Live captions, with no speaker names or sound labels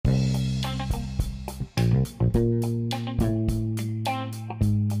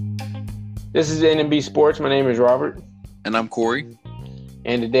This is NMB Sports. My name is Robert. And I'm Corey.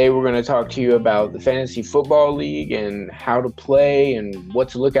 And today we're going to talk to you about the Fantasy Football League and how to play and what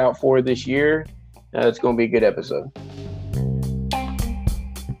to look out for this year. It's going to be a good episode.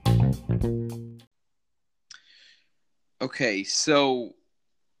 Okay, so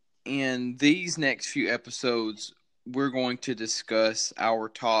in these next few episodes, we're going to discuss our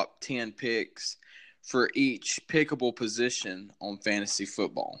top 10 picks for each pickable position on fantasy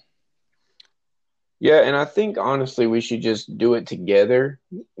football. Yeah, and I think, honestly, we should just do it together,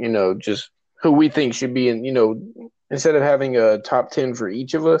 just who we think should be in, instead of having a top 10 for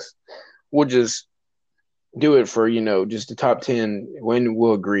each of us, we'll just do it for, just the top 10 when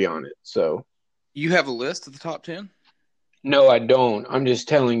we'll agree on it. So, you have a list of the top 10? No, I don't. I'm just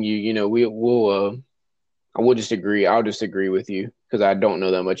telling you, we'll just agree. I'll just agree with you because I don't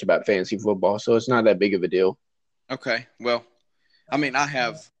know that much about fantasy football, so it's not that big of a deal. Okay, well, I mean, I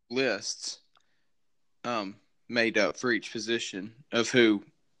have lists made up for each position of who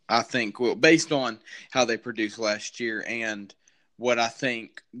I think will, based on how they produced last year and what I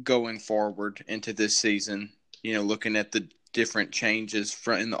think going forward into this season, looking at the different changes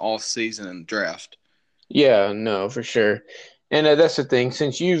in the off season and draft. Yeah, no, for sure. And that's the thing.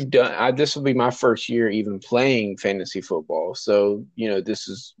 Since you've done, this will be my first year even playing fantasy football. So, this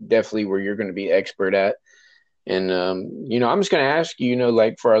is definitely where you're going to be expert at. And, I'm just going to ask you,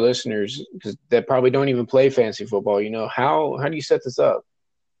 like for our listeners because that probably don't even play fantasy football, how do you set this up?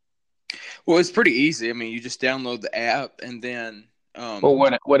 Well, it's pretty easy. I mean, you just download the app and then well,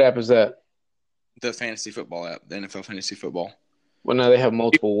 what app is that? The fantasy football app, the NFL fantasy football. Well, now they have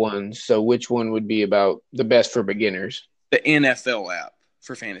multiple ones. So which one would be about the best for beginners? The NFL app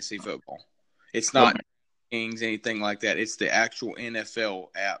for fantasy football. It's not Kings, anything like that. It's the actual NFL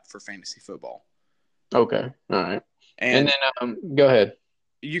app for fantasy football. Okay. All right. And then go ahead.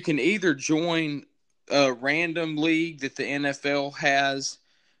 You can either join a random league that the NFL has,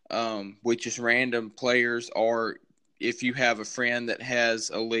 with just random players, or if you have a friend that has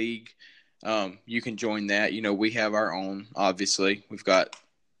a league, you can join that. We have our own, obviously. We've got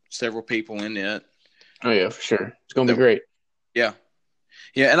several people in it. Oh, yeah, for sure. It's going to be great. Yeah.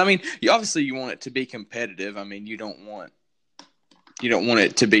 Yeah, and I mean, you want it to be competitive. I mean, you don't want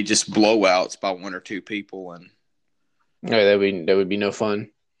it to be just blowouts by one or two people. And yeah, that would be no fun.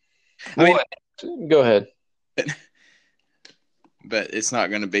 Go ahead. But it's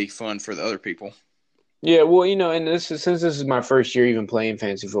not going to be fun for the other people. Yeah, well, and since this is my first year even playing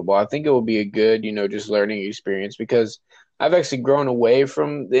fantasy football, I think it will be a good, just learning experience because I've actually grown away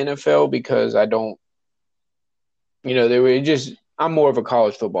from the NFL because I don't, I'm more of a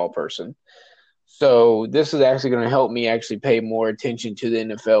college football person. So this is actually going to help me actually pay more attention to the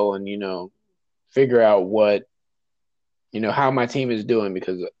NFL and, figure out what, how my team is doing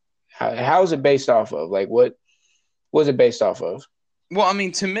because how is it based off of? Like, what was it based off of? Well, I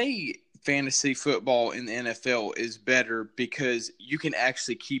mean, to me, fantasy football in the NFL is better because you can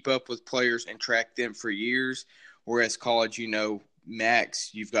actually keep up with players and track them for years, whereas college, max,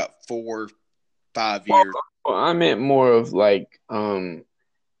 you've got 4-5 years. Well, I meant more of like,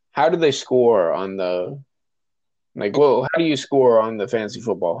 how do they score on how do you score on the fantasy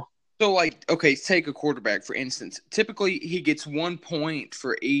football? So, okay, take a quarterback, for instance. Typically, he gets 1 point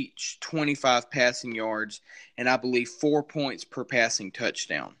for each 25 passing yards, and I believe 4 points per passing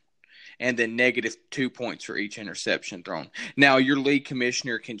touchdown, and then -2 points for each interception thrown. Now, your league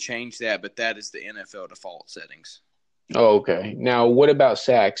commissioner can change that, but that is the NFL default settings. Oh, okay. Now, what about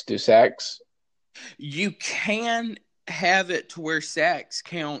sacks? Do sacks? You can have it to where sacks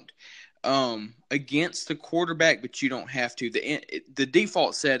count against the quarterback, but you don't have to. The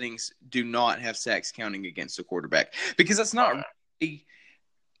default settings do not have sacks counting against the quarterback because that's not really,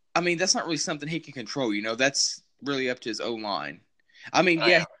 that's not really something he can control. That's really up to his O-line. I mean,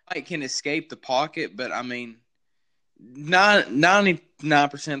 yeah, he can escape the pocket, but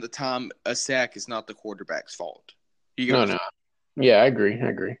 99% of the time, a sack is not the quarterback's fault. No. Yeah, I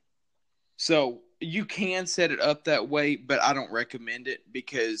agree. So you can set it up that way, but I don't recommend it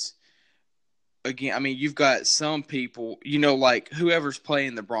because, again, I mean, you've got some people, like whoever's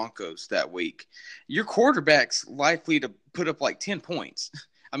playing the Broncos that week, your quarterback's likely to put up like 10 points.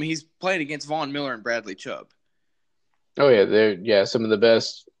 I mean, he's playing against Von Miller and Bradley Chubb. Oh, yeah, they're some of the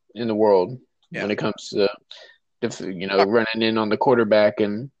best in the world when it comes to, running in on the quarterback.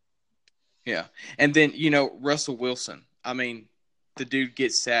 Yeah, and then, Russell Wilson. I mean, the dude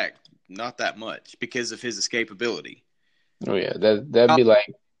gets sacked not that much because of his escapability. Oh, yeah, that'd be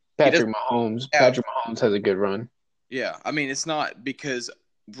like Patrick Mahomes. Yeah. Patrick Mahomes has a good run. Yeah, I mean, it's not because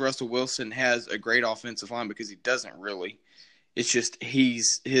Russell Wilson has a great offensive line because he doesn't really. It's just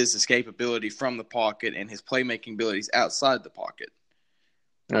his escapability from the pocket and his playmaking abilities outside the pocket.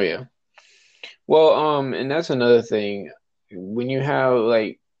 Oh yeah. Well, and that's another thing. When you have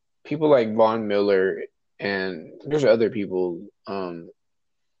like people like Von Miller and there's other people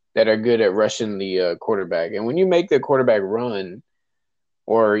that are good at rushing the quarterback, and when you make the quarterback run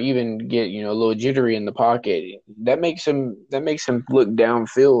or even get a little jittery in the pocket, that makes him look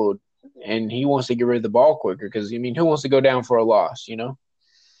downfield, and he wants to get rid of the ball quicker because who wants to go down for a loss,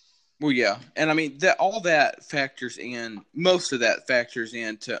 Well, yeah, and I mean that all that factors in. Most of that factors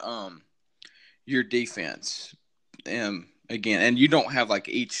into your defense. Again, and you don't have like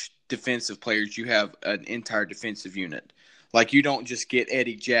each defensive players. You have an entire defensive unit. Like you don't just get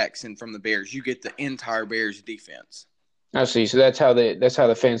Eddie Jackson from the Bears. You get the entire Bears defense. I see. So that's how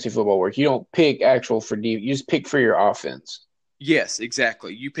the fantasy football works. You don't pick actual for deep. You just pick for your offense. Yes,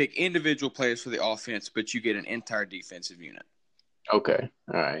 exactly. You pick individual players for the offense, but you get an entire defensive unit. Okay.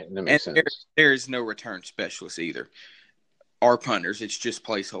 All right. That And makes sense. there is no return specialist either. Our punters, it's just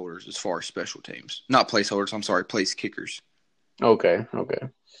placeholders as far as special teams. Not placeholders, I'm sorry, place kickers. Okay. Okay.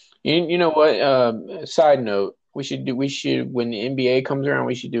 You know what? Side note: we should when the NBA comes around,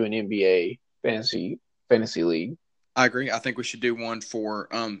 we should do an NBA fantasy league. I agree. I think we should do one for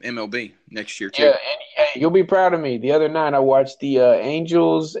MLB next year Yeah, too. and hey, you'll be proud of me. The other night, I watched the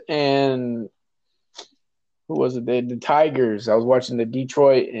Angels and who was it? The Tigers. I was watching the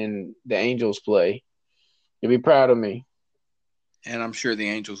Detroit and the Angels play. You'll be proud of me. And I'm sure the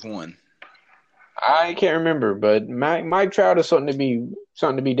Angels won. I can't remember, but Mike Trout is something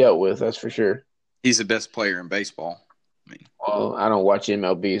to be dealt with. That's for sure. He's the best player in baseball. I mean, Well, I don't watch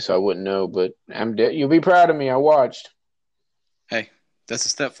MLB, so I wouldn't know. But you'll be proud of me. I watched. hey, that's a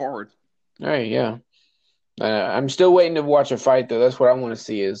step forward. Hey, yeah. I'm still waiting to watch a fight, though. That's what I want to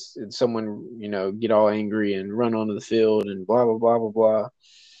see is someone, get all angry and run onto the field and blah, blah, blah, blah, blah.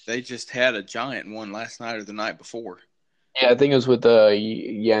 They just had a giant one last night or the night before. Yeah, I think it was with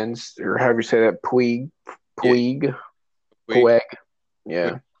Jens, or however you say that, Puig.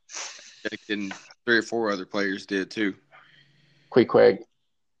 Yeah, And 3 or 4 other players did too. Queequeg.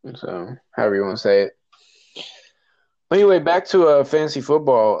 So, however you want to say it. Anyway, back to fantasy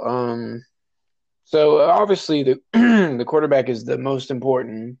football. So obviously the the quarterback is the most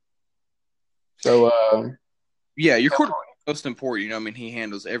important. So Yeah, your quarterback is most important. I mean, he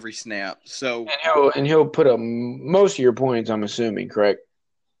handles every snap. So he'll put up most of your points. I'm assuming, correct?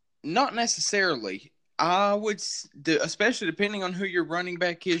 not necessarily. I would, especially depending on who your running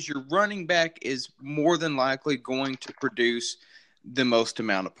back is. Your running back is more than likely going to produce the most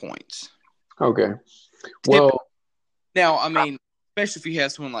amount of points. Okay. Well, now I mean, especially if you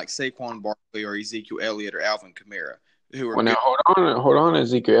have someone like Saquon Barkley or Ezekiel Elliott or Alvin Kamara, who are now hold on,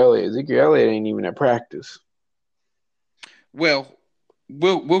 Ezekiel Elliott. Ezekiel Elliott ain't even at practice. Well,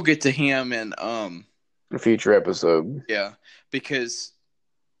 we'll get to him in A future episode. yeah, because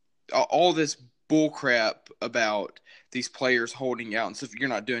all this bull crap about these players holding out and stuff, you're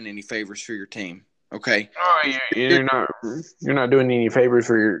not doing any favors for your team. Okay. Oh, you're not doing any favors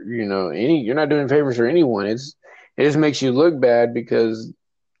for you're not doing favors for anyone. It just makes you look bad because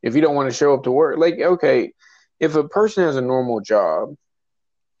if you don't want to show up to work, like, okay, if a person has a normal job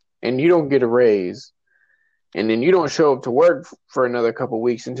and you don't get a raise and then you don't show up to work for another couple of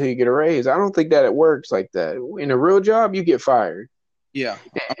weeks until you get a raise, I don't think that it works like that. In a real job, you get fired. Yeah.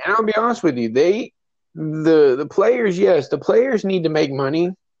 And I'll be honest with you, the players, yes, the players need to make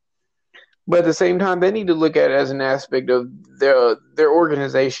money. But at the same time, they need to look at it as an aspect of their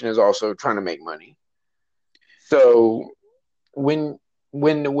organization is also trying to make money. So when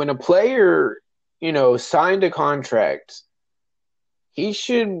a player, signed a contract, he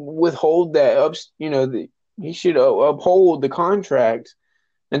should withhold that he should uphold the contract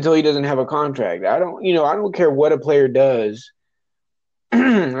until he doesn't have a contract. I don't care what a player does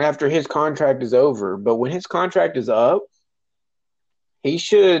after his contract is over, but when his contract is up, he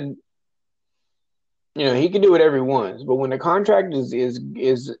should. He can do whatever he wants, but when the contract is he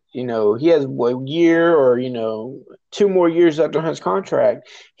has a year or 2 more years left on his contract,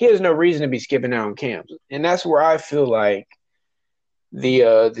 he has no reason to be skipping out on camps, and that's where I feel like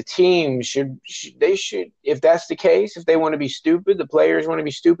the team should if that's the case, if they want to be stupid, the players want to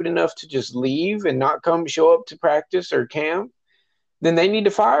be stupid enough to just leave and not come show up to practice or camp, then they need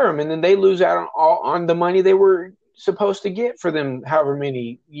to fire him, and then they lose out on the money they were supposed to get for them, however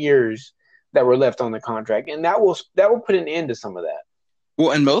many years that were left on the contract, and that will put an end to some of that.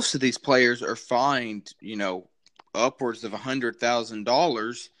 Well, and most of these players are fined, upwards of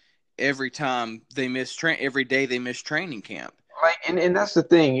 $100,000 every time they miss every day they miss training camp. and that's the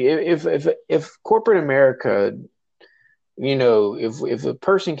thing. If corporate America, if a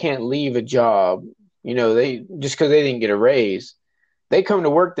person can't leave a job, they just because they didn't get a raise, they come to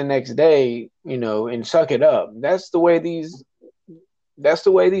work the next day, and suck it up. That's the way these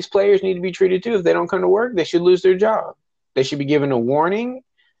players need to be treated too. If they don't come to work, they should lose their job. They should be given a warning,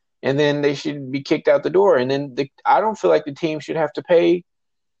 and then they should be kicked out the door. And then I don't feel like the team should have to pay.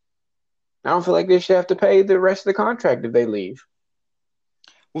 I don't feel like they should have to pay the rest of the contract if they leave.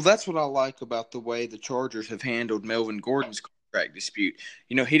 Well, that's what I like about the way the Chargers have handled Melvin Gordon's contract dispute.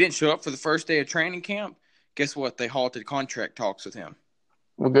 He didn't show up for the first day of training camp. Guess what? They halted contract talks with him.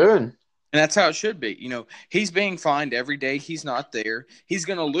 Well, good. And that's how it should be. He's being fined every day he's not there. He's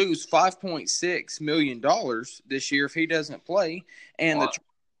going to lose $5.6 million this year if he doesn't play. And the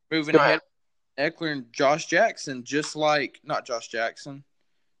moving ahead, Eckler and Josh Jackson, just like – not Josh Jackson,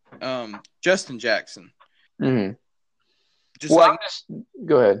 Justin Jackson. Mm-hmm.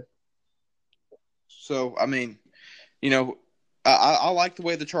 Go ahead. So, I like the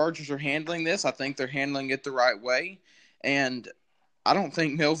way the Chargers are handling this. I think they're handling it the right way. And I don't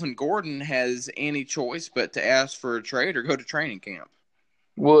think Melvin Gordon has any choice but to ask for a trade or go to training camp.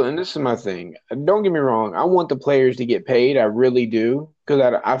 Well, and this is my thing. Don't get me wrong. I want the players to get paid. I really do.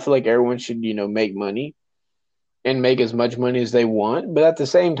 Because I feel like everyone should, make money and make as much money as they want. But at the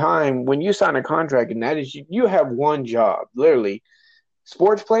same time, when you sign a contract, and that is you have one job, literally.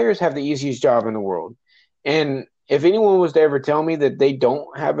 Sports players have the easiest job in the world. And if anyone was to ever tell me that they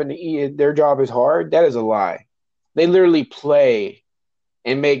don't have their job is hard, that is a lie. They literally play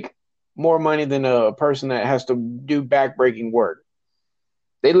and make more money than a person that has to do backbreaking work.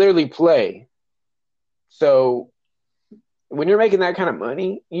 They literally play. So when you're making that kind of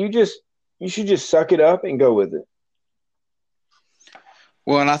money, you should just suck it up and go with it.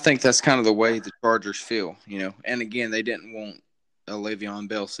 Well, and I think that's kind of the way the Chargers feel, And again, they didn't want a Le'Veon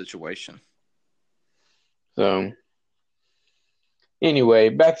Bell situation. So anyway,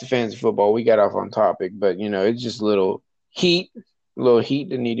 back to fantasy football. We got off on topic, but it's just a little heat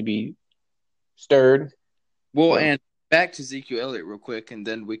that need to be stirred. Well, and back to Ezekiel Elliott real quick, and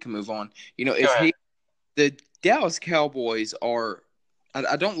then we can move on. The Dallas Cowboys are,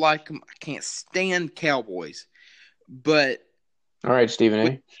 I don't like them. I can't stand Cowboys, but all right, Stephen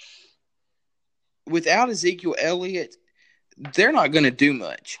A. Without Ezekiel Elliott, they're not going to do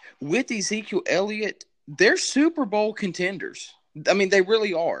much. With Ezekiel Elliott, they're Super Bowl contenders. They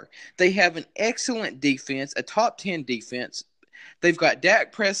really are. They have an excellent defense, a top 10 defense. They've got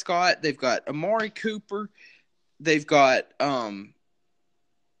Dak Prescott. They've got Amari Cooper. They've got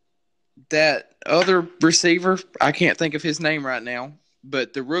that other receiver. I can't think of his name right now,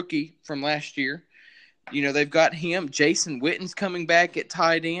 but the rookie from last year. They've got him. Jason Witten's coming back at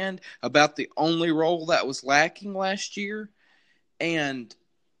tight end, about the only role that was lacking last year. And,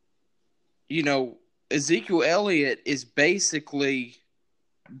 Ezekiel Elliott is basically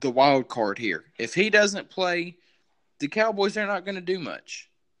the wild card here. If he doesn't play, the Cowboys are not going to do much.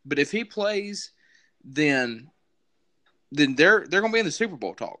 But if he plays, then they're going to be in the Super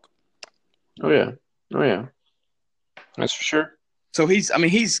Bowl talk. Oh yeah, that's for sure. So he's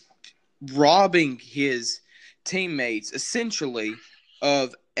robbing his teammates essentially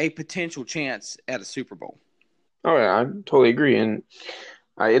of a potential chance at a Super Bowl. Oh yeah, I totally agree. And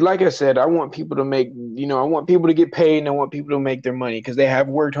like I said, I want people to make, I want people to get paid, and I want people to make their money because they have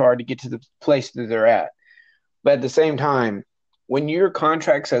worked hard to get to the place that they're at. But at the same time, when your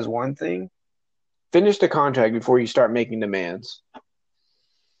contract says one thing, finish the contract before you start making demands.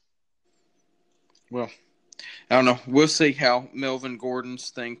 Well, I don't know. We'll see how Melvin Gordon's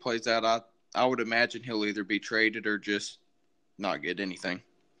thing plays out. I would imagine he'll either be traded or just not get anything.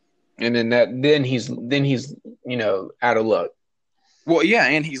 And then he's out of luck. Well, yeah,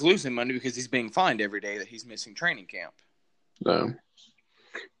 and he's losing money because he's being fined every day that he's missing training camp. So,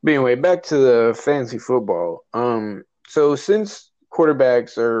 but anyway, back to the fantasy football. So since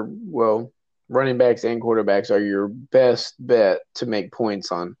quarterbacks are, running backs and quarterbacks are your best bet to make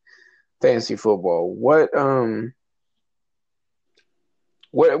points on fantasy football, well,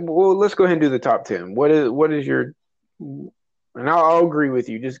 let's go ahead and do the top 10. What is your, and I'll agree with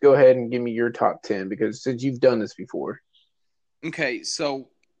you. Just go ahead and give me your top 10 because since you've done this before. Okay, so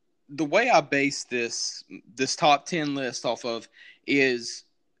the way I base this top 10 list off of is,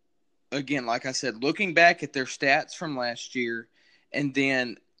 again, like I said, looking back at their stats from last year and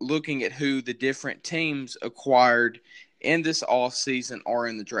then looking at who the different teams acquired in this offseason or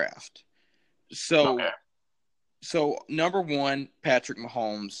in the draft. So number one, Patrick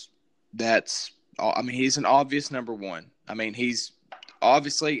Mahomes. He's an obvious number one. He's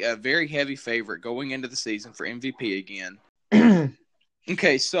obviously a very heavy favorite going into the season for MVP again.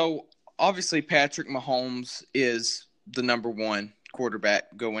 Okay, so obviously Patrick Mahomes is the number one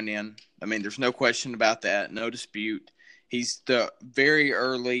quarterback going in. I mean, there's no question about that, no dispute. He's the very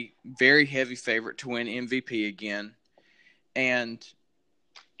early, very heavy favorite to win MVP again. And,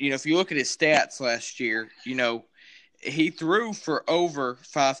 if you look at his stats last year, he threw for over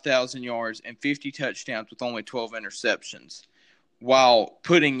 5,000 yards and 50 touchdowns with only 12 interceptions while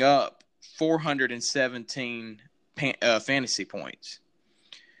putting up 417 fantasy points.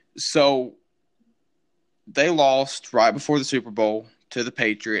 So they lost right before the Super Bowl to the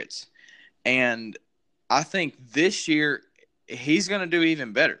Patriots. And I think this year he's going to do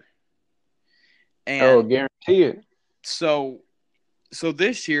even better. Oh, And guarantee it. so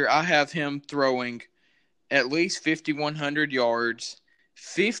this year I have him throwing at least 5,100 yards,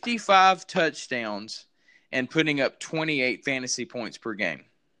 55 touchdowns, and putting up 28 fantasy points per game.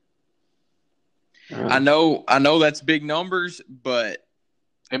 I know that's big numbers, but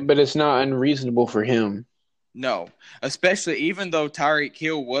it's not unreasonable for him. no, especially even though Tyreek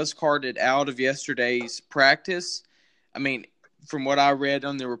Hill was carted out of yesterday's practice. I mean, from what I read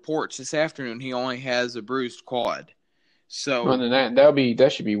on the reports this afternoon, he only has a bruised quad. So, Well, then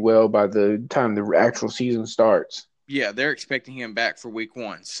that should be well by the time the actual season starts. yeah, they're expecting him back for week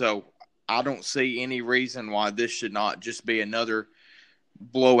 1. So, I don't see any reason why this should not just be another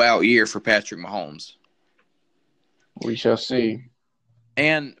blowout year for Patrick Mahomes. We shall see.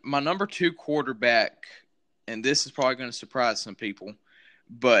 And my number 2 quarterback, and this is probably going to surprise some people,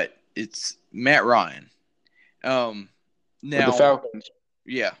 but it's Matt Ryan. Now, with the Falcons.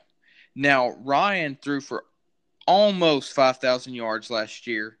 Yeah. Now, Ryan threw for almost 5,000 yards last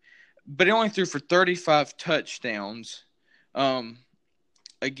year, but he only threw for 35 touchdowns.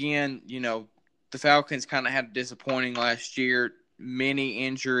 Again, the Falcons kind of had a disappointing last year, many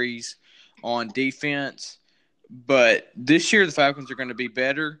injuries on defense. But this year, the Falcons are going to be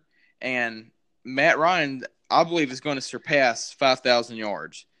better, and Matt Ryan, I believe, is going to surpass 5,000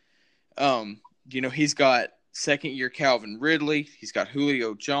 yards. He's got second-year Calvin Ridley. He's got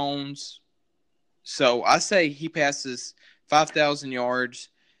Julio Jones. So I say he passes 5,000 yards,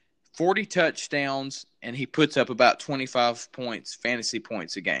 40 touchdowns, and he puts up about 25 points, fantasy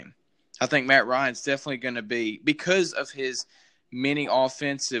points a game. I think Matt Ryan's definitely going to be, because of his many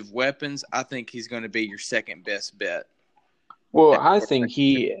offensive weapons, I think he's going to be your second best bet. Well, I think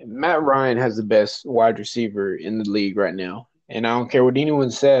Matt Ryan has the best wide receiver in the league right now. And I don't care what anyone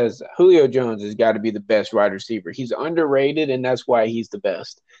says, Julio Jones has got to be the best wide receiver. He's underrated, and that's why he's the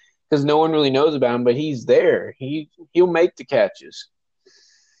best. Because no one really knows about him, but he's there. He'll make the catches.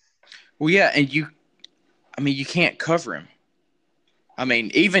 Well, yeah, and you can't cover him. I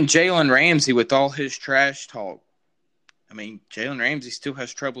mean, even Jalen Ramsey with all his trash talk, Jalen Ramsey still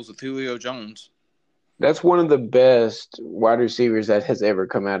has troubles with Julio Jones. That's one of the best wide receivers that has ever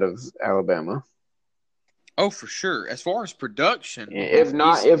come out of Alabama. Oh, for sure. As far as production, if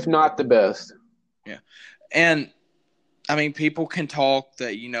not the best. Yeah, and people can talk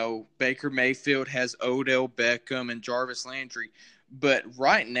that Baker Mayfield has Odell Beckham and Jarvis Landry, but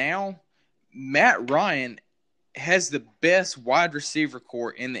right now, Matt Ryan has the best wide receiver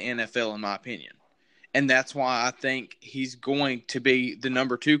core in the NFL, in my opinion. And that's why I think he's going to be the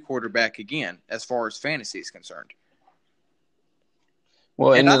number 2 quarterback again, as far as fantasy is concerned.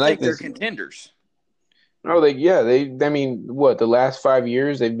 Well, and I think they're contenders. Oh, the last 5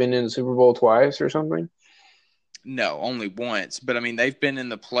 years they've been in the Super Bowl twice or something? No, only once. But, they've been in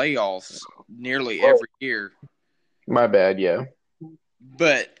the playoffs nearly every year. My bad, yeah.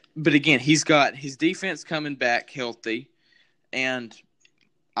 But again, he's got his defense coming back healthy, and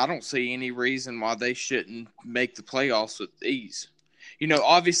I don't see any reason why they shouldn't make the playoffs with ease.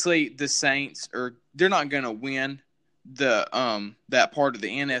 Obviously the Saints they're not going to win the that part of the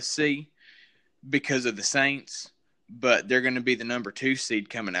NFC because of the Saints, but they're going to be the number 2 seed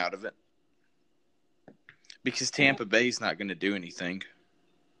coming out of it. Because Tampa Bay's not going to do anything.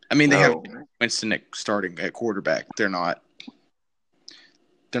 They have Winston starting at quarterback. They're not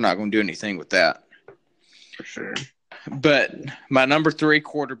going to do anything with that. For sure. But my number 3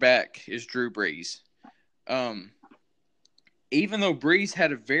 quarterback is Drew Brees. Even though Brees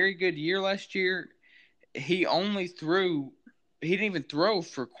had a very good year last year, he didn't even throw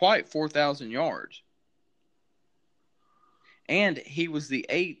for quite 4,000 yards. And he was the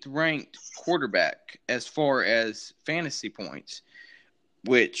 8th ranked quarterback as far as fantasy points,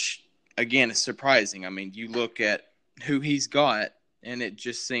 which, again, is surprising. You look at who he's got, and it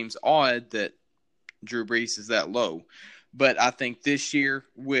just seems odd that Drew Brees is that low. But I think this year,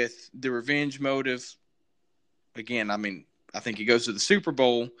 with the revenge motive, again, I think he goes to the Super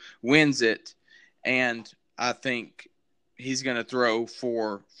Bowl, wins it, and I think he's going to throw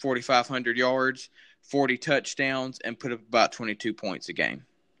for 4,500 yards, 40 touchdowns, and put up about 22 points a game.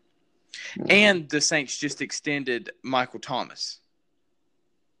 And the Saints just extended Michael Thomas.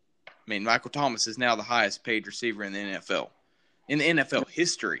 I mean, Michael Thomas is now the highest paid receiver in the NFL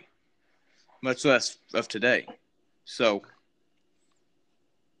history, much less of today. So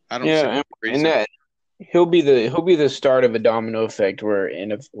I don't see and that he'll be the start of a domino effect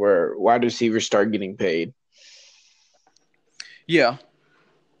where wide receivers start getting paid. Yeah.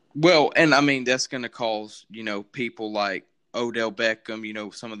 Well, and I mean that's going to cause, people like Odell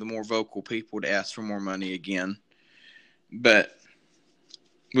Beckham, some of the more vocal people to ask for more money again. But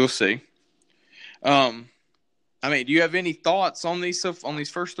we'll see. I mean, do you have any thoughts on these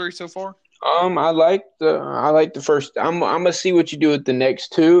first three so far? I like the first. I'm gonna see what you do with the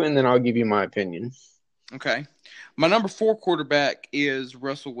next two, and then I'll give you my opinion. Okay. My number 4 quarterback is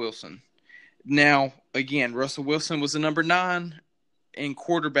Russell Wilson. Now, again, Russell Wilson was the number 9 in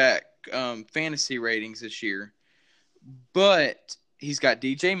quarterback fantasy ratings this year, but he's got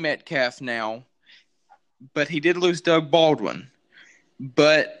DJ Metcalf now, but he did lose Doug Baldwin.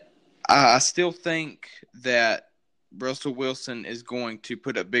 But I still think that Russell Wilson is going to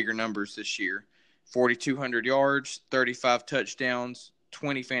put up bigger numbers this year. 4,200 yards, 35 touchdowns,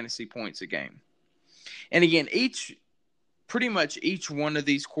 20 fantasy points a game. And again, pretty much each one of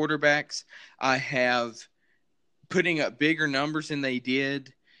these quarterbacks I have putting up bigger numbers than they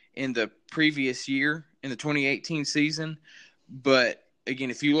did in the previous year, in the 2018 season. But again,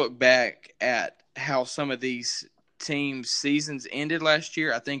 if you look back at how some of these teams' seasons ended last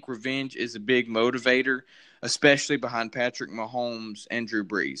year, I think revenge is a big motivator, especially behind Patrick Mahomes and Drew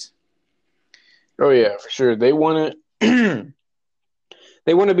Brees. Oh yeah, for sure. They want to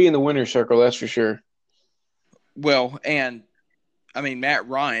they want to be in the winner's circle, that's for sure. Well, and I mean, Matt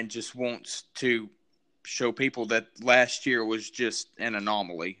Ryan just wants to show people that last year was just an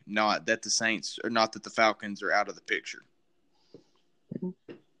anomaly, not that the Falcons are out of the picture.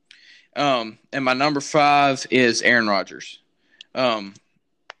 And my number 5 is Aaron Rodgers. Again,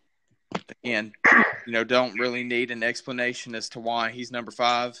 don't really need an explanation as to why he's number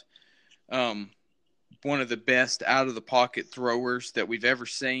 5. One of the best out of the pocket throwers that we've ever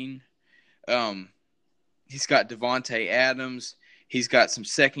seen. He's got Devontae Adams. He's got some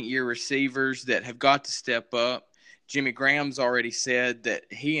second-year receivers that have got to step up. Jimmy Graham's already said that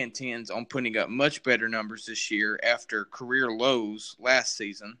he intends on putting up much better numbers this year after career lows last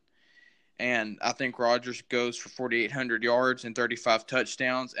season. And I think Rodgers goes for 4,800 yards and 35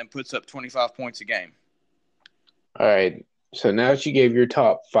 touchdowns and puts up 25 points a game. All right. So now that you gave your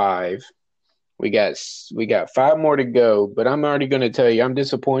top 5, we got 5 more to go. But I'm already going to tell you, I'm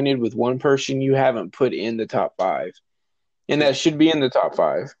disappointed with one person you haven't put in the top 5. And that should be in the top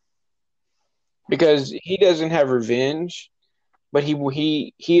 5 because he doesn't have revenge, but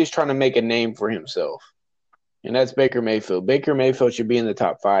he is trying to make a name for himself, and that's Baker Mayfield. Baker Mayfield should be in the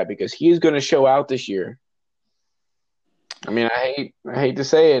top 5 because he is going to show out this year. I mean, I hate to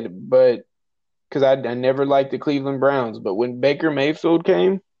say it, but because I never liked the Cleveland Browns, but when Baker Mayfield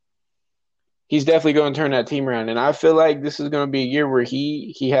came, he's definitely going to turn that team around, and I feel like this is going to be a year where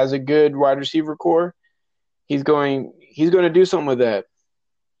he has a good wide receiver core. He's going to do something with that.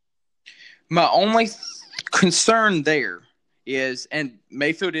 My only concern there is, and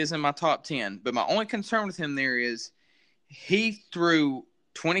Mayfield is in my top 10, but my only concern with him there is he threw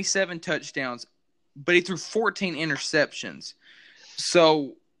 27 touchdowns, but he threw 14 interceptions.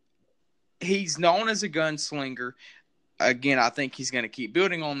 So he's known as a gunslinger. Again, I think he's going to keep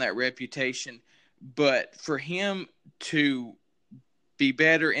building on that reputation. But for him to be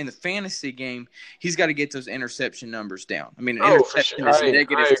better in the fantasy game, he's got to get those interception numbers down. I mean, an interception is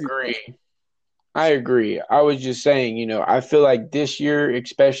negative. I agree. I was just saying, I feel like this year,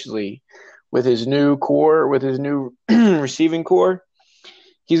 especially with his new core, with his new receiving core,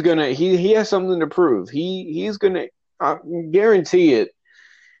 he has something to prove. He's gonna guarantee it.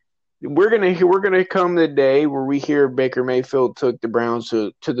 We're gonna come the day where we hear Baker Mayfield took the Browns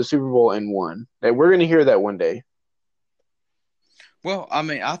to the Super Bowl and won. That we're gonna hear that one day. Well, I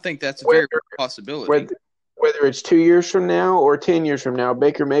mean, I think that's a very good possibility. Whether it's 2 years from now or 10 years from now,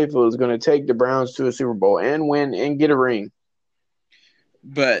 Baker Mayfield is going to take the Browns to a Super Bowl and win and get a ring.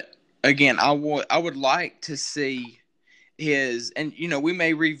 But again, I would like to see his, and we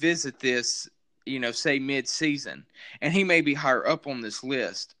may revisit this, say mid-season, and he may be higher up on this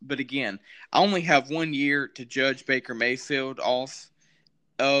list. But again, I only have 1 year to judge Baker Mayfield off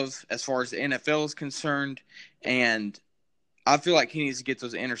of as far as the NFL is concerned, and I feel like he needs to get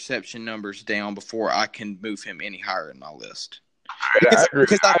those interception numbers down before I can move him any higher in my list.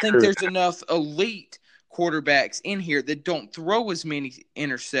 Because I think there's enough elite quarterbacks in here that don't throw as many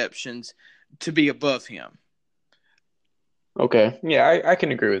interceptions to be above him. Okay. Yeah, I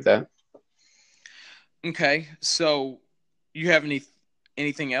can agree with that. Okay, so you have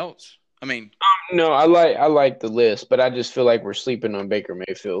anything else? I mean, No, I like the list, but I just feel like we're sleeping on Baker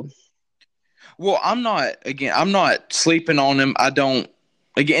Mayfield. well, I'm not sleeping on him. I don't.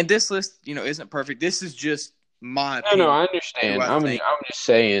 Again, this list, isn't perfect. This is just my No, opinion. I Who understand. I I'm think just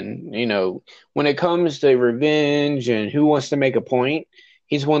saying, when it comes to revenge and who wants to make a point,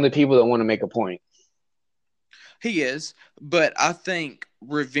 he's one of the people that want to make a point. he is, but I think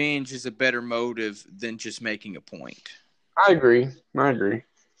revenge is a better motive than just making a point. I agree. I agree.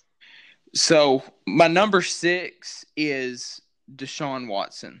 So my number 6 is Deshaun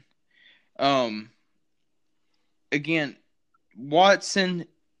Watson. Um, again, Watson,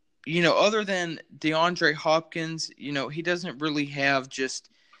 other than DeAndre Hopkins, he doesn't really have just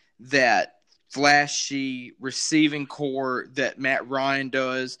that flashy receiving core that Matt Ryan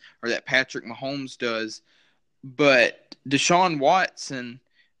does or that Patrick Mahomes does. But Deshaun Watson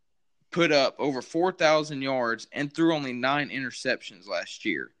put up over 4,000 yards and threw only 9 interceptions last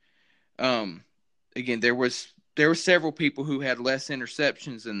year. Um, again, there were several people who had less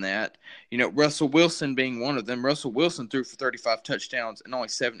interceptions than that. Russell Wilson being one of them. Russell Wilson threw for 35 touchdowns and only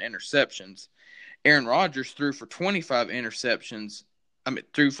 7 interceptions. Aaron Rodgers threw for 25 interceptions.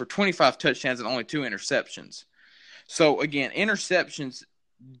 Threw for 25 touchdowns and only 2 interceptions. So again, interceptions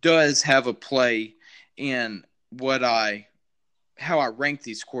does have a play in how I rank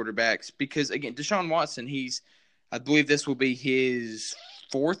these quarterbacks because again, Deshaun Watson, I believe this will be his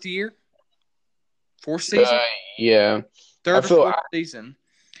fourth season, Yeah. I third or feel fourth I, season.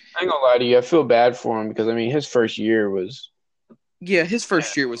 I ain't gonna lie to you. I feel bad for him because his first year was Yeah, his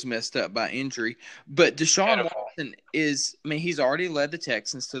first year was messed up by injury, but Deshaun pitiful. Watson he's already led the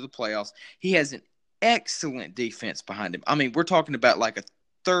Texans to the playoffs. He has an excellent defense behind him. We're talking about like a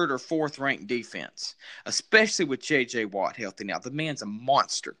third or fourth ranked defense, especially with J.J. Watt healthy now. The man's a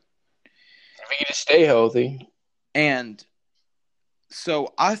monster. If he could just stay healthy. And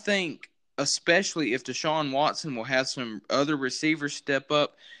so I think, especially if Deshaun Watson will have some other receivers step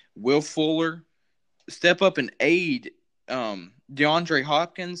up, Will Fuller step up and aid DeAndre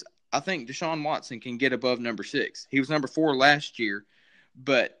Hopkins, I think Deshaun Watson can get above number 6. He was number 4 last year,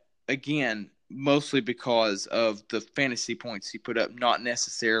 but again, mostly because of the fantasy points he put up, not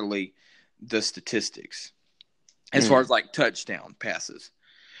necessarily the statistics as far as like touchdown passes.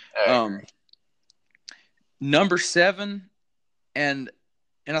 Number 7, and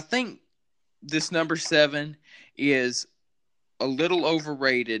I think this number 7 is a little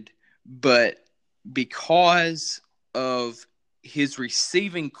overrated, but because of his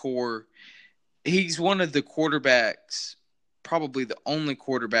receiving core, he's one of the quarterbacks, probably the only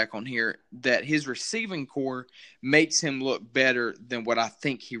quarterback on here, that his receiving core makes him look better than what I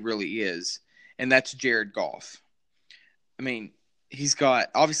think he really is, and that's Jared Goff.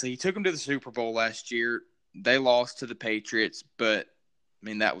 Obviously, he took him to the Super Bowl last year. They lost to the Patriots, but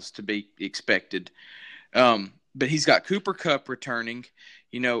that was to be expected. But he's got Cooper Kupp returning.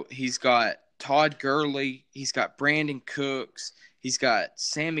 He's got Todd Gurley. He's got Brandon Cooks. He's got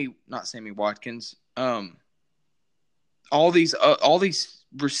not Sammy Watkins. All these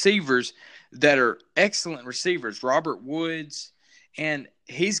receivers that are excellent receivers. Robert Woods, and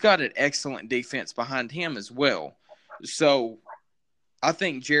he's got an excellent defense behind him as well. So I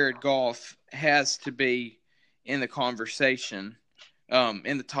think Jared Goff has to be in the conversation,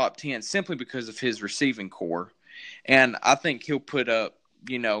 in the top 10, simply because of his receiving core. And I think he'll put up,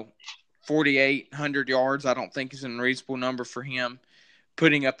 4,800 yards. I don't think is an unreasonable number for him,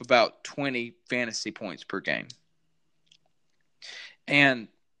 putting up about 20 fantasy points per game. And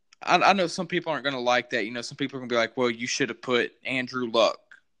I know some people aren't going to like that. Some people are going to be like, well, you should have put Andrew Luck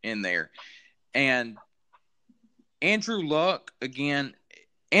in there. And Andrew Luck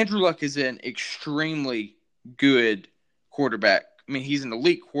is an extremely good quarterback. He's an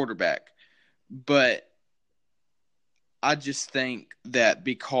elite quarterback, but I just think that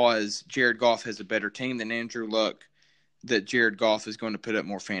because Jared Goff has a better team than Andrew Luck, that Jared Goff is going to put up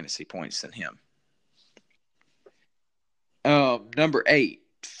more fantasy points than him. Number 8,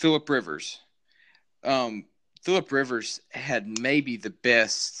 Phillip Rivers. Phillip Rivers had maybe the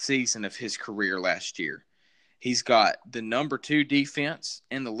best season of his career last year. He's got the number 2 defense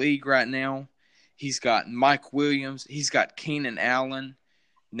in the league right now. He's got Mike Williams. He's got Keenan Allen.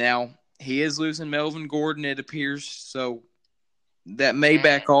 Now, he is losing Melvin Gordon, it appears, so that may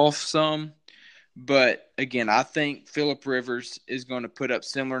back off some. But, again, I think Phillip Rivers is going to put up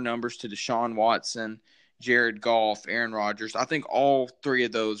similar numbers to Deshaun Watson, Jared Goff, Aaron Rodgers. I think all 3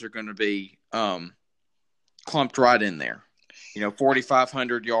 of those are going to be clumped right in there.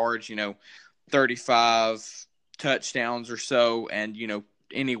 4,500 yards, 35 touchdowns or so, and,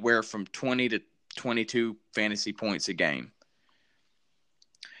 anywhere from 20 to 22 fantasy points a game.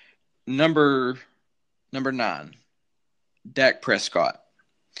 Number 9, Dak Prescott.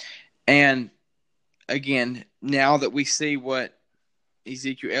 And again, now that we see what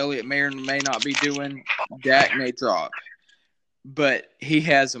Ezekiel Elliott may or may not be doing, Dak may drop. But he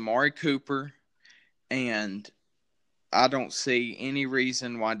has Amari Cooper, and I don't see any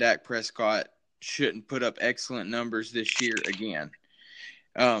reason why Dak Prescott shouldn't put up excellent numbers this year again.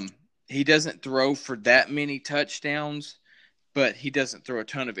 He doesn't throw for that many touchdowns, but he doesn't throw a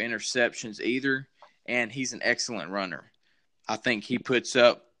ton of interceptions either, and he's an excellent runner. I think he puts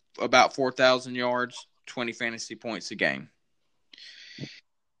up about 4,000 yards, 20 fantasy points a game.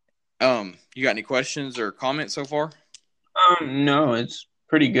 You got any questions or comments so far? No, it's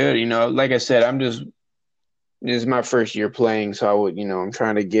pretty good. Like I said, this is my first year playing, so I would, I'm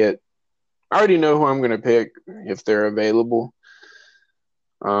trying to I already know who I'm going to pick if they're available.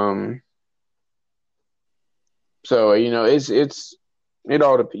 So, it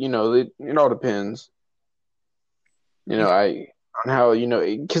all depends, on how,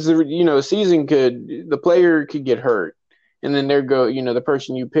 because, the player could get hurt, and then the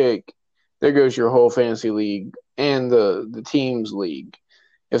person you pick, there goes your whole fantasy league and the team's league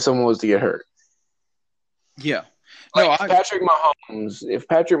if someone was to get hurt. Yeah. If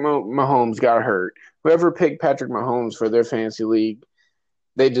Patrick Mahomes got hurt, whoever picked Patrick Mahomes for their fantasy league,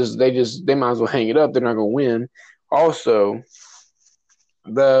 they might as well hang it up. They're not going to win. Also,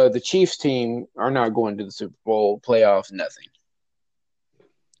 the Chiefs team are not going to the Super Bowl playoffs. Nothing.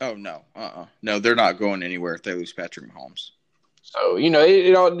 Oh no, no, they're not going anywhere if they lose Patrick Mahomes. So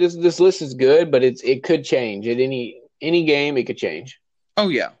this list is good, but it could change at any game. It could change. Oh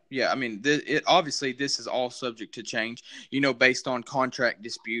yeah. I mean, obviously this is all subject to change. Based on contract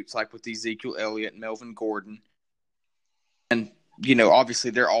disputes like with Ezekiel Elliott and Melvin Gordon, and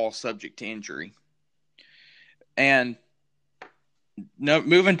obviously they're all subject to injury. And no,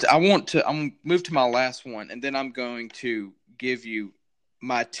 I'm move to my last one, and then I'm going to give you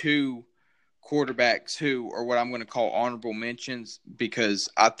my 2 quarterbacks who are what I'm going to call honorable mentions, because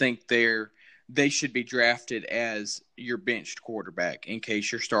I think they should be drafted as your benched quarterback in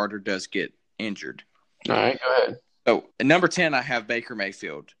case your starter does get injured. All right, go ahead. So at number 10, I have Baker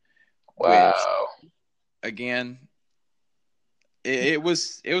Mayfield. Wow. Which, again, it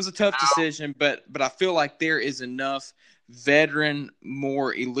was a tough decision, but I feel like there is enough veteran,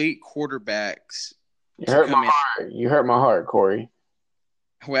 more elite quarterbacks. You hurt my heart, Corey.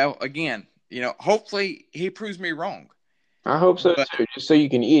 Well, again, hopefully he proves me wrong. I hope so too, just so you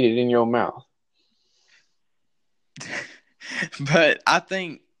can eat it in your mouth. But I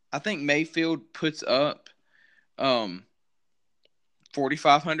think Mayfield puts up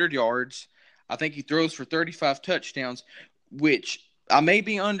 4,500 yards. I think he throws for 35 touchdowns, which I may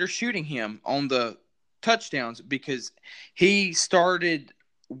be undershooting him on the touchdowns because he started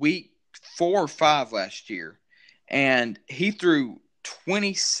week 4 or 5 last year, and he threw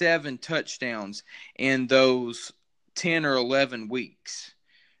 27 touchdowns in those 10 or 11 weeks.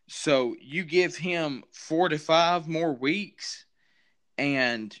 So you give him 4 to 5 more weeks,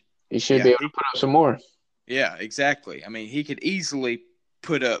 and he should be able to put up some more. Yeah, exactly. I mean, he could easily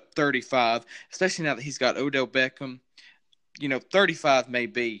put up 35, especially now that he's got Odell Beckham. 35 may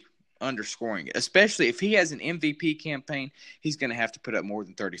be underscoring it, especially if he has an MVP campaign. He's going to have to put up more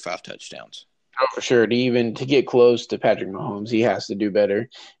than 35 touchdowns. Oh, for sure. To get close to Patrick Mahomes, he has to do better.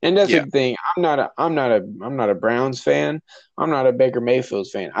 And that's the thing. I'm not a Browns fan. I'm not a Baker Mayfield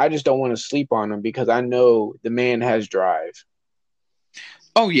fan. I just don't want to sleep on him because I know the man has drive.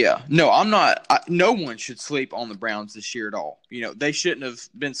 Oh yeah, no, I'm not. No one should sleep on the Browns this year at all. They shouldn't have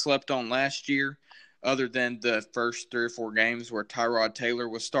been slept on last year, other than the first 3 or 4 games where Tyrod Taylor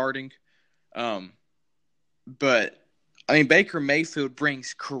was starting. But I mean, Baker Mayfield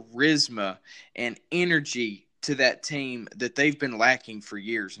brings charisma and energy to that team that they've been lacking for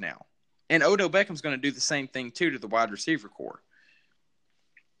years now. And Odell Beckham's going to do the same thing, too, to the wide receiver core.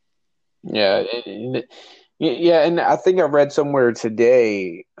 Yeah. And I think I read somewhere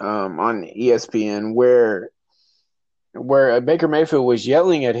today on ESPN where Baker Mayfield was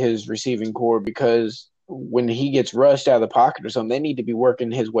yelling at his receiving core because when he gets rushed out of the pocket or something, they need to be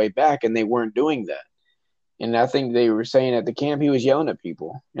working his way back, and they weren't doing that. And I think they were saying at the camp he was yelling at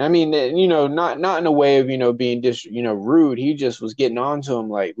people. I mean, not in a way of, being rude. He just was getting on to him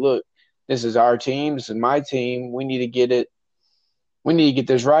like, look, this is our team. This is my team. We need to get it. We need to get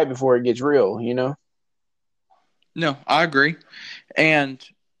this right before it gets real, No, I agree. And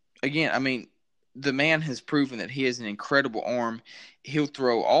again, I mean, the man has proven that he has an incredible arm. He'll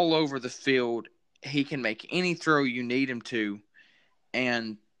throw all over the field. He can make any throw you need him to.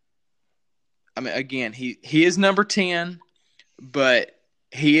 And, I mean, again, he is number 10, but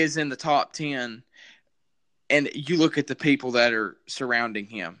he is in the top 10. And you look at the people that are surrounding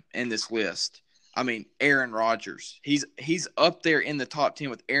him in this list. I mean, Aaron Rodgers. He's up there in the top 10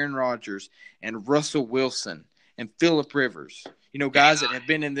 with Aaron Rodgers and Russell Wilson and Phillip Rivers. You know, guys that have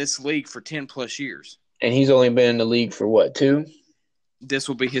been in this league for 10 plus years. And he's only been in the league for what, 2? This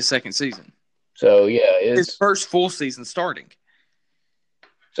will be his second season. So yeah, His first full season starting.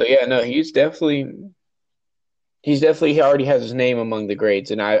 So yeah, no, he's definitely he already has his name among the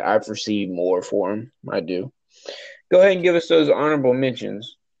greats, and I foresee more for him. I do. Go ahead and give us those honorable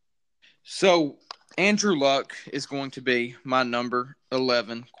mentions. So Andrew Luck is going to be my number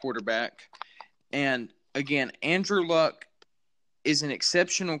 11 quarterback. And again, Andrew Luck is an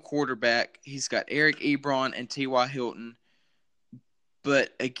exceptional quarterback. He's got Eric Ebron and T.Y. Hilton.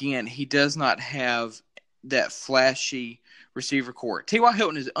 But again, he does not have that flashy receiver core. T.Y.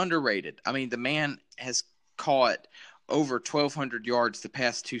 Hilton is underrated. I mean, the man has caught over 1,200 yards the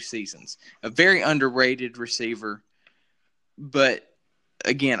past 2 seasons. A very underrated receiver. But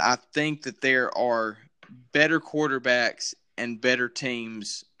again, I think that there are better quarterbacks and better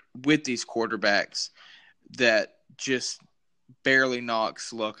teams with these quarterbacks that just barely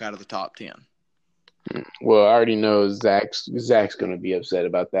knocks Luck out of the top 10. Well, I already know Zach's going to be upset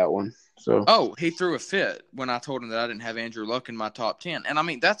about that one. So, he threw a fit when I told him that I didn't have Andrew Luck in my top 10. And I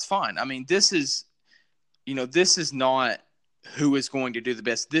mean, that's fine. I mean, this is not who is going to do the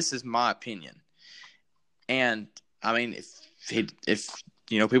best. This is my opinion. And I mean, if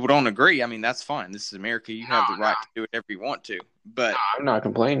people don't agree, I mean, that's fine. This is America. You have the right to do whatever you want to. But I'm not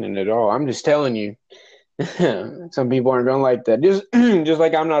complaining at all. I'm just telling you. Some people aren't going to like that. Just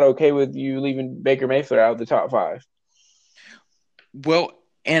like I'm not okay with you leaving Baker Mayfield out of the top 5. Well,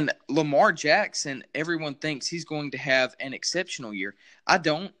 and Lamar Jackson, everyone thinks he's going to have an exceptional year. I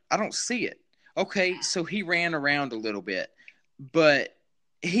don't see it. Okay, so he ran around a little bit, but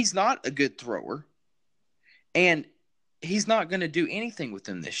he's not a good thrower. And he's not going to do anything with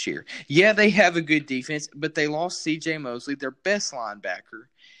them this year. Yeah, they have a good defense, but they lost C.J. Mosley, their best linebacker.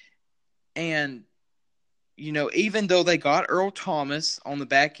 And even though they got Earl Thomas on the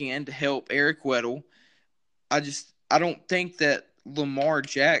back end to help Eric Weddle, I don't think that Lamar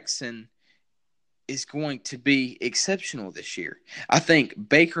Jackson is going to be exceptional this year. I think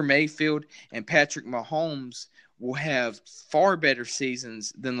Baker Mayfield and Patrick Mahomes will have far better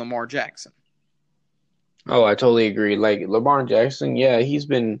seasons than Lamar Jackson. Oh, I totally agree. Like Lamar Jackson, yeah, he's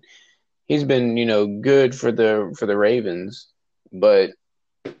been good for the Ravens, but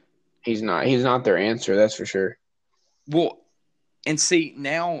he's not their answer, that's for sure. Well, and see,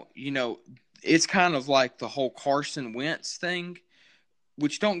 now, it's kind of like the whole Carson Wentz thing,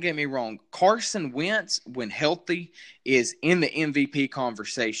 which don't get me wrong. Carson Wentz, when healthy, is in the MVP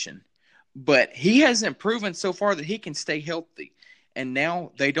conversation. But he hasn't proven so far that he can stay healthy. And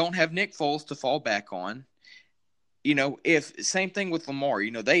now they don't have Nick Foles to fall back on. Same thing with Lamar,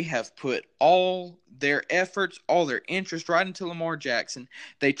 they have put all their efforts, all their interest right into Lamar Jackson.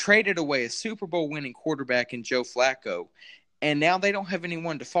 They traded away a Super Bowl winning quarterback in Joe Flacco. And now they don't have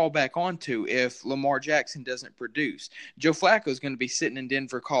anyone to fall back onto if Lamar Jackson doesn't produce. Joe Flacco is going to be sitting in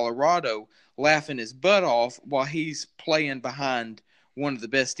Denver, Colorado, laughing his butt off while he's playing behind one of the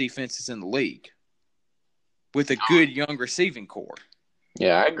best defenses in the league with a good young receiving core.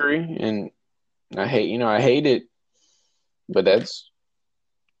 Yeah, I agree. And I hate it. But that's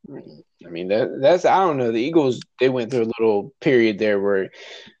I don't know. The Eagles, they went through a little period there where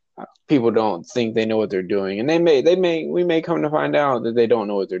people don't think they know what they're doing, and we may come to find out that they don't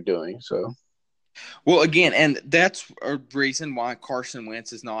know what they're doing. So, well, again, and that's a reason why Carson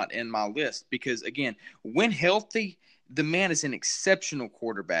Wentz is not in my list, because again, when healthy, the man is an exceptional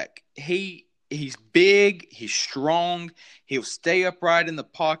quarterback. He's big, he's strong, he'll stay upright in the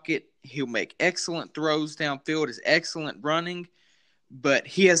pocket. He'll make excellent throws downfield, is excellent running, but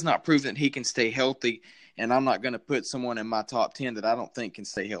he has not proven that he can stay healthy, and I'm not going to put someone in my top 10 that I don't think can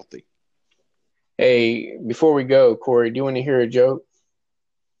stay healthy. Hey, before we go, Corey, do you want to hear a joke?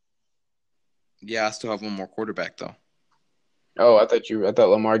 Yeah, I still have one more quarterback, though. Oh, I thought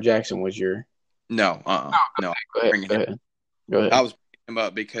Lamar Jackson was your... No, no. Go ahead. I was bringing him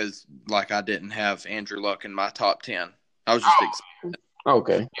up because, I didn't have Andrew Luck in my top 10. I was just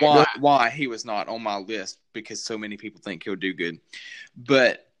okay. Why he was not on my list, because so many people think he'll do good.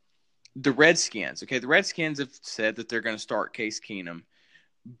 But the Redskins have said that they're going to start Case Keenum.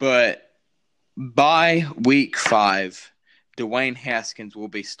 But by week 5, Dwayne Haskins will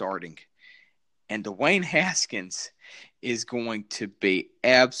be starting. And Dwayne Haskins is going to be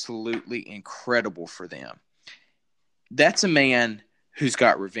absolutely incredible for them. That's a man who's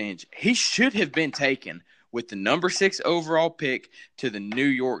got revenge. He should have been taken with the number 6 overall pick to the New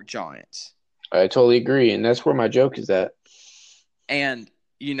York Giants. I totally agree, and that's where my joke is at. And,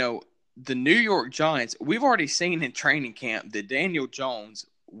 the New York Giants, we've already seen in training camp that Daniel Jones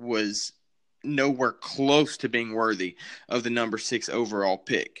was nowhere close to being worthy of the number 6 overall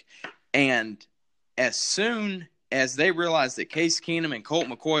pick. And as soon as they realize that Case Keenum and Colt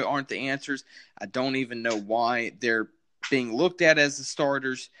McCoy aren't the answers, I don't even know why they're being looked at as the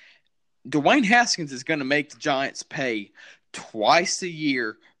starters. Dwayne Haskins is going to make the Giants pay twice a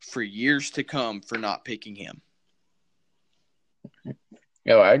year for years to come for not picking him.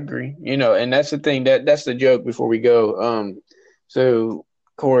 Oh, I agree. And that's the thing. That's the joke before we go. So,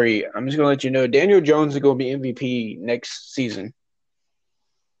 Corey, I'm just going to let you know, Daniel Jones is going to be MVP next season.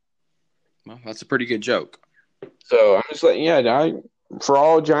 Well, that's a pretty good joke. So, I'm just letting for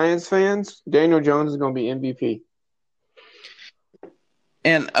all Giants fans, Daniel Jones is going to be MVP.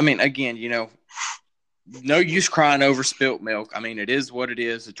 And, again, no use crying over spilt milk. It is what it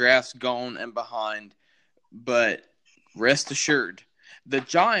is. The draft's gone and behind. But rest assured, the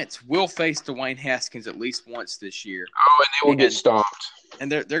Giants will face Dwayne Haskins at least once this year. Oh, and they will get stomped.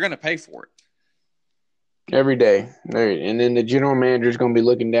 And they're going to pay for it. Every day. And then the general manager is going to be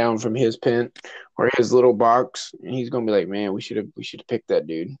looking down from his pen or his little box, and he's going to be like, man, we should have picked that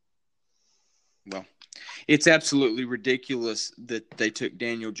dude. Well, it's absolutely ridiculous that they took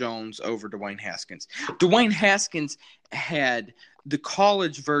Daniel Jones over Dwayne Haskins. Dwayne Haskins had the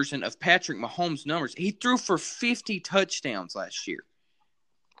college version of Patrick Mahomes' numbers. He threw for 50 touchdowns last year.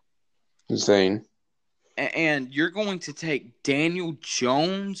 Insane. And you're going to take Daniel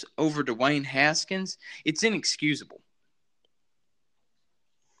Jones over Dwayne Haskins? It's inexcusable.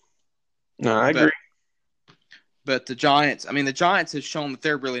 No, I agree. But the Giants have shown that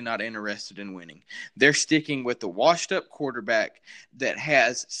they're really not interested in winning. They're sticking with the washed-up quarterback that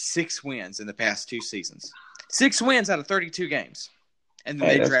has 6 wins in the past 2 seasons. 6 wins out of 32 games. And then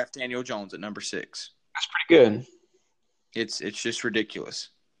they draft Daniel Jones at number 6. That's pretty good. It's just ridiculous.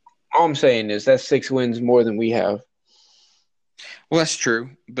 All I'm saying is that's 6 wins more than we have. Well, that's true.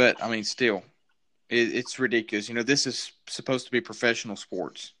 But, still, it's ridiculous. This is supposed to be professional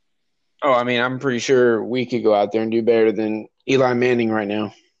sports. Oh, I'm pretty sure we could go out there and do better than Eli Manning right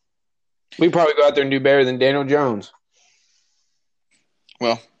now. We'd probably go out there and do better than Daniel Jones.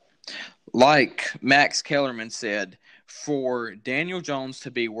 Well, like Max Kellerman said, for Daniel Jones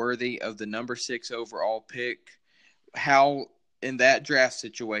to be worthy of the number 6 overall pick, in that draft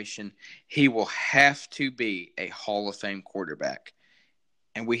situation, he will have to be a Hall of Fame quarterback.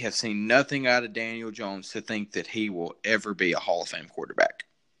 And we have seen nothing out of Daniel Jones to think that he will ever be a Hall of Fame quarterback.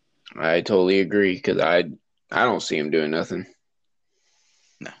 I totally agree because I don't see him doing nothing.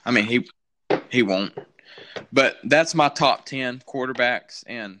 No, he won't. But that's my top 10 quarterbacks.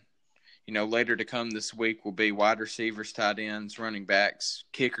 And, later to come this week will be wide receivers, tight ends, running backs,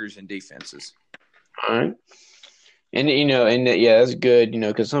 kickers, and defenses. All right. And, that's good,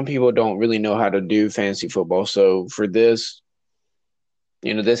 because some people don't really know how to do fantasy football. So for this,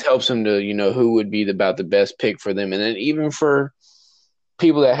 this helps them to, who would be about the best pick for them. And then even for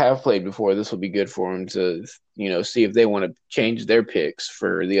people that have played before, this will be good for them to, see if they want to change their picks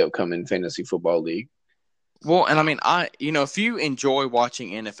for the upcoming fantasy football league. Well, and if you enjoy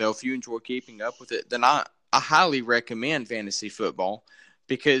watching NFL, if you enjoy keeping up with it, then I highly recommend fantasy football.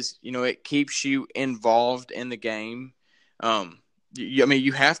 Because, it keeps you involved in the game.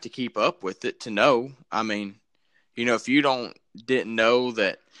 You have to keep up with it to know. If you didn't know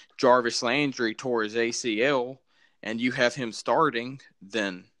that Jarvis Landry tore his ACL and you have him starting,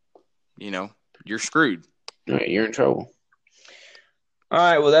 then, you're screwed. All right, you're in trouble. All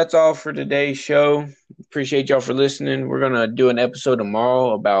right, well, that's all for today's show. Appreciate y'all for listening. We're going to do an episode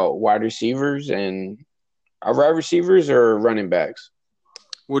tomorrow about wide receivers and our wide receivers or running backs.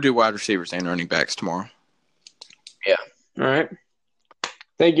 We'll do wide receivers and running backs tomorrow. Yeah. All right.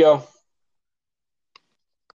 Thank y'all.